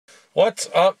What's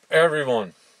up,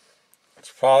 everyone?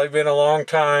 It's probably been a long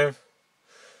time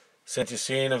since you've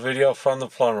seen a video from the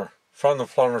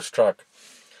plumber's truck.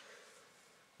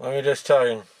 Let me just tell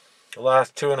you, the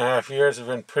last 2.5 years have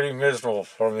been pretty miserable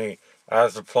for me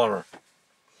as a plumber.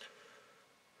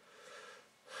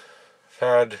 I've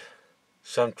had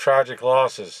some tragic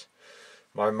losses.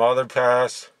 My mother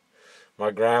passed, my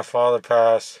grandfather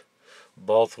passed,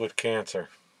 both with cancer.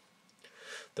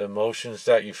 The emotions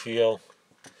that you feel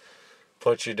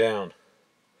put you down.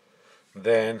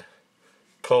 Then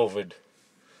COVID.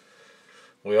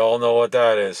 We all know what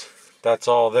that is. That's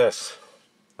all this,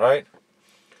 right?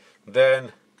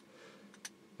 Then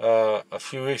a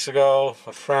few weeks ago,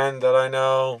 a friend that I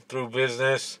know through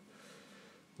business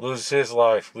loses his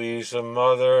life, leaves a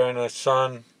mother and a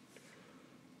son.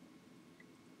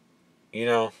 You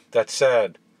know, that's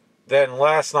sad. Then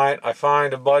last night I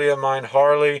find a buddy of mine,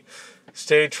 Harley,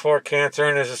 stage 4 cancer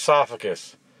in his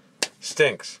esophagus.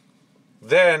 Stinks.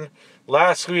 Then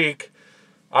last week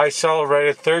I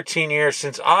celebrated 13 years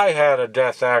since I had a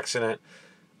death accident,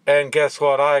 and guess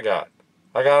what I got?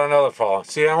 I got another problem.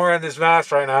 See, I'm wearing this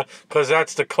mask right now because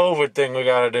that's the COVID thing we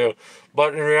got to do.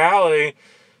 But in reality,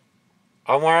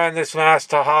 I'm wearing this mask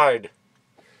to hide.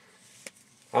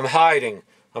 I'm hiding.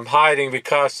 I'm hiding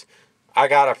because I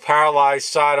got a paralyzed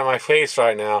side of my face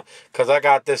right now because I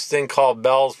got this thing called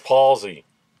Bell's palsy.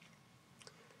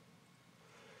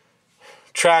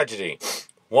 Tragedy.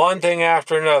 One thing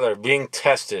after another, being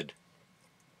tested.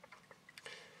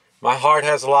 My heart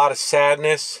has a lot of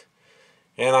sadness,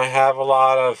 and I have a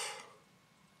lot of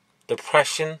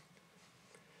depression,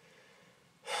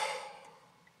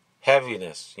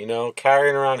 heaviness,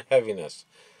 carrying around heaviness.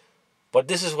 But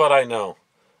this is what I know,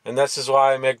 and this is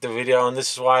why I make the video, and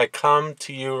this is why I come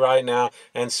to you right now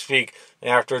and speak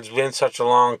after it's been such a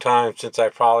long time since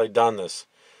I've probably done this.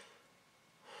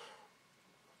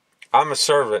 I'm a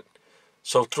servant.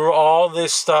 So through all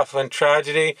this stuff and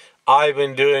tragedy, I've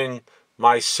been doing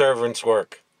my servant's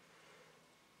work.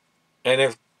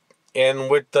 And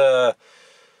with the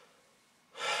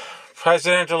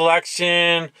president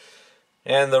election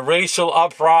and the racial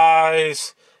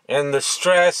uprise and the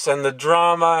stress and the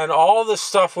drama and all the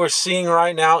stuff we're seeing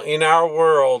right now in our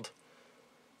world,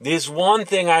 there's one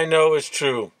thing I know is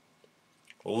true.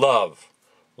 Love.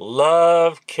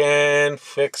 Love can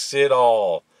fix it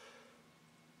all.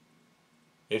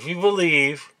 If you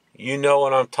believe, you know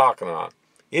what I'm talking about.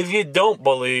 If you don't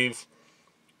believe,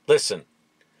 listen.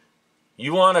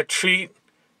 You want to treat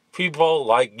people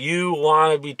like you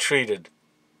want to be treated.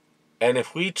 And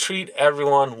if we treat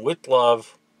everyone with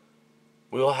love,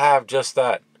 we'll have just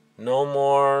that. No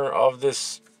more of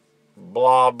this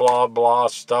blah, blah, blah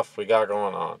stuff we got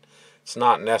going on. It's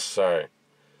not necessary.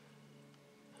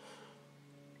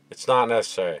 It's not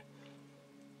necessary.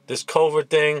 This COVID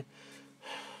thing,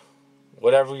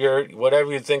 whatever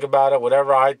you think about it,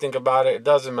 whatever I think about it, it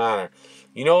doesn't matter.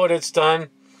 You know what it's done?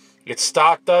 It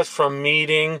stopped us from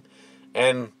meeting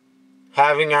and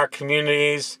having our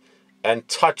communities and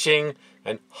touching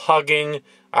and hugging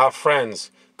our friends.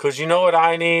 Because you know what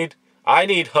I need? I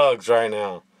need hugs right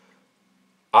now.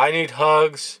 I need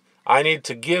hugs. I need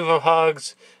to give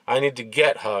hugs. I need to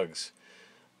get hugs.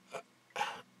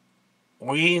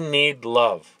 We need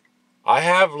love. I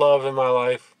have love in my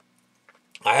life.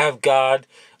 I have God.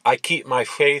 I keep my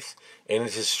faith, and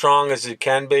it's as strong as it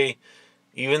can be.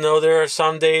 Even though there are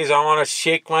some days I want to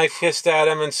shake my fist at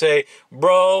him and say,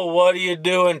 bro, what are you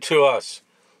doing to us?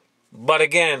 But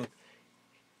again,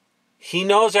 he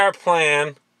knows our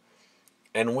plan,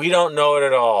 and we don't know it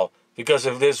at all. Because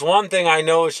if there's one thing I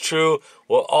know is true,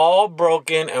 we're all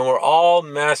broken and we're all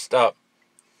messed up.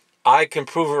 I can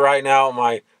prove it right now with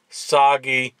my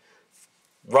soggy,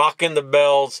 rocking the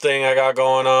bells thing I got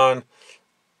going on.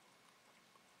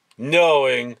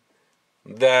 Knowing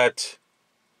that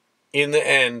in the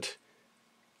end,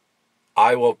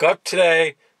 I woke up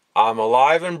today, I'm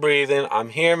alive and breathing, I'm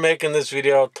here making this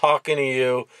video, talking to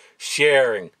you,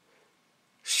 sharing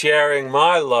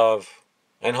my love,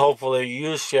 and hopefully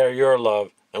you share your love,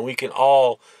 and we can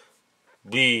all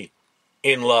be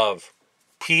in love.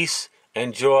 Peace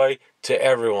and joy to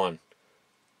everyone.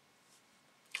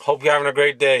 Hope you're having a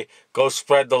great day. Go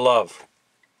spread the love.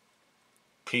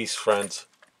 Peace, friends.